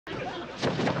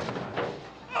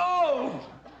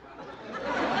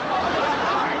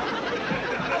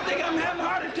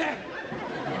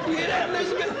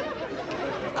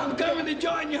I'm coming to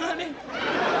join you, honey.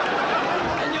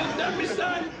 And your dummy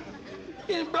son,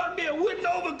 he brought me a wooden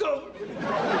overcoat.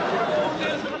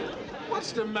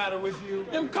 What's the matter with you?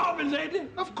 Them coffins, ain't they?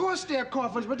 Of course they're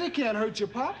coffins, but they can't hurt you,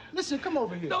 Pop. Listen, come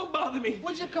over here. Don't bother me.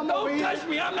 Would you come over here? Don't touch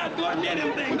me. I'm not going near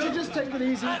them things. Would you just take it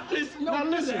easy? Listen, now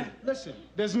listen.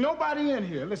 There's nobody in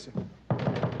here. Listen.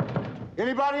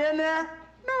 Anybody in there?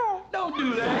 No. Don't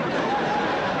do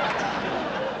that.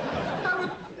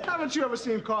 Haven't you ever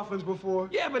seen coffins before?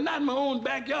 Yeah, but not in my own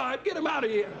backyard. Get them out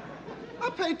of here. I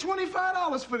paid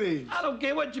 $25 for these. I don't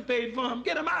care what you paid for them.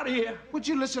 Get them out of here. Would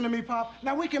you listen to me, Pop?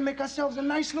 Now, we can make ourselves a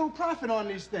nice little profit on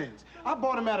these things. I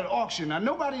bought them at an auction. Now,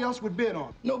 nobody else would bid on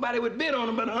them. Nobody would bid on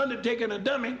them but an undertaker and a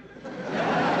dummy.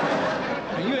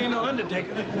 And you ain't no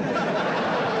undertaker.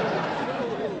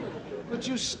 Would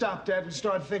you stop that and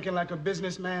start thinking like a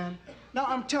businessman? Now,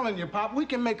 I'm telling you, Pop, we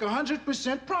can make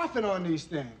 100% profit on these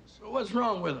things. So what's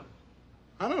wrong with them?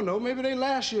 I don't know. Maybe they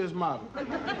last year's model. You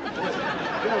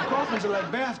know, coffins are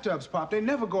like bathtubs, Pop. They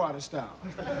never go out of style.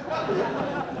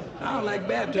 I don't like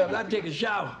bathtubs. I take a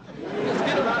shower. Let's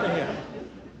get them out of here.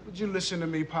 Would you listen to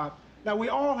me, Pop? Now, we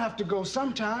all have to go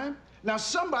sometime. Now,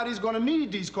 somebody's going to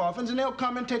need these coffins, and they'll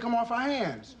come and take them off our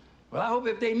hands. Well, I hope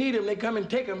if they need them, they come and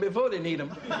take them before they need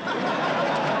them.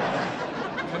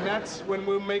 And that's when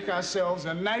we'll make ourselves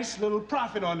a nice little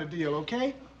profit on the deal,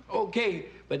 okay? Okay,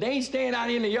 but they ain't staying out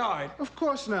in the yard. Of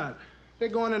course not. They're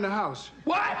going in the house.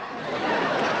 What?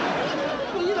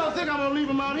 Well, you don't think I'm gonna leave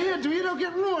them out here, do you? They'll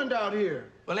get ruined out here.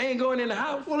 Well, they ain't going in the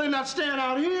house. Well, they're not staying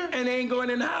out here. And they ain't going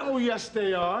in the house. Oh, yes,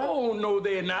 they are. Oh, no,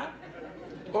 they're not.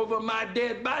 Over my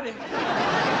dead body.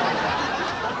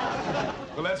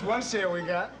 Well, that's one sale we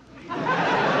got.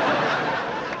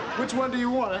 Which one do you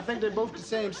want? I think they're both the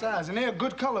same size, and they're a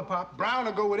good color, Pop. Brown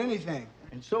will go with anything.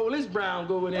 And so this brown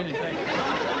go with anything.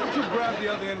 Would you grab the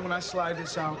other end when I slide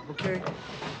this out, okay?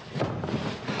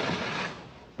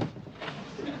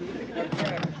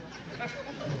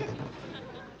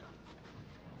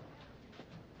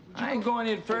 I ain't going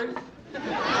in first.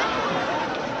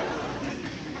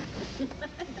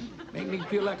 Make me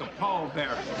feel like a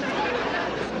pallbearer. It's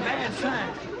a bad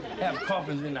sign to have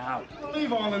coffins in the house.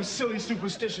 Leave all them silly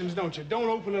superstitions, don't you? Don't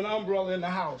open an umbrella in the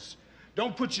house.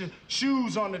 Don't put your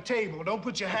shoes on the table. Don't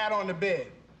put your hat on the bed.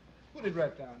 Put it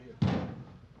right down here.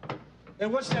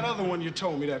 And what's that other one you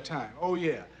told me that time? Oh,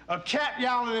 yeah. A cat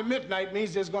yowling at midnight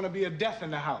means there's going to be a death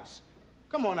in the house.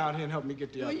 Come on out here and help me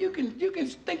get the other. Well, you can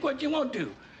think what you want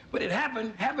to, but it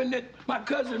happened to my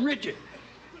cousin Richard.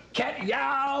 Cat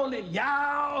yowled and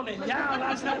yowled and yowled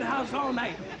outside the house all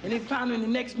night, and they found him the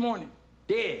next morning,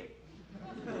 dead.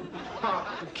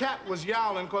 The cat was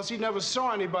yowling because he never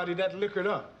saw anybody that liquored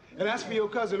up. And as for your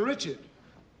cousin Richard,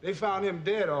 they found him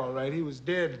dead, all right. He was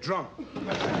dead drunk.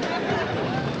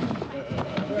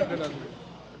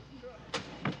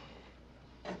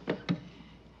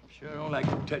 Sure don't like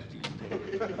to touch these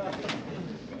things.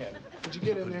 Did you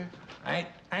get in there? I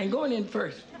ain't going in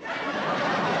first.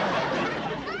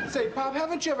 Say, Pop,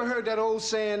 haven't you ever heard that old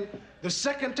saying, the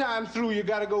second time through, you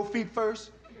gotta go feet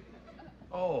first?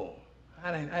 Oh,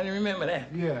 I didn't remember that.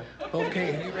 Yeah.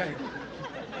 Okay, you're right.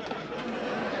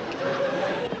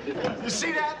 You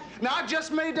see that? Now, I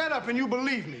just made that up, and you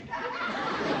believe me.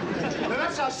 Now,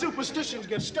 that's how superstitions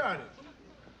get started.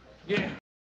 Yeah.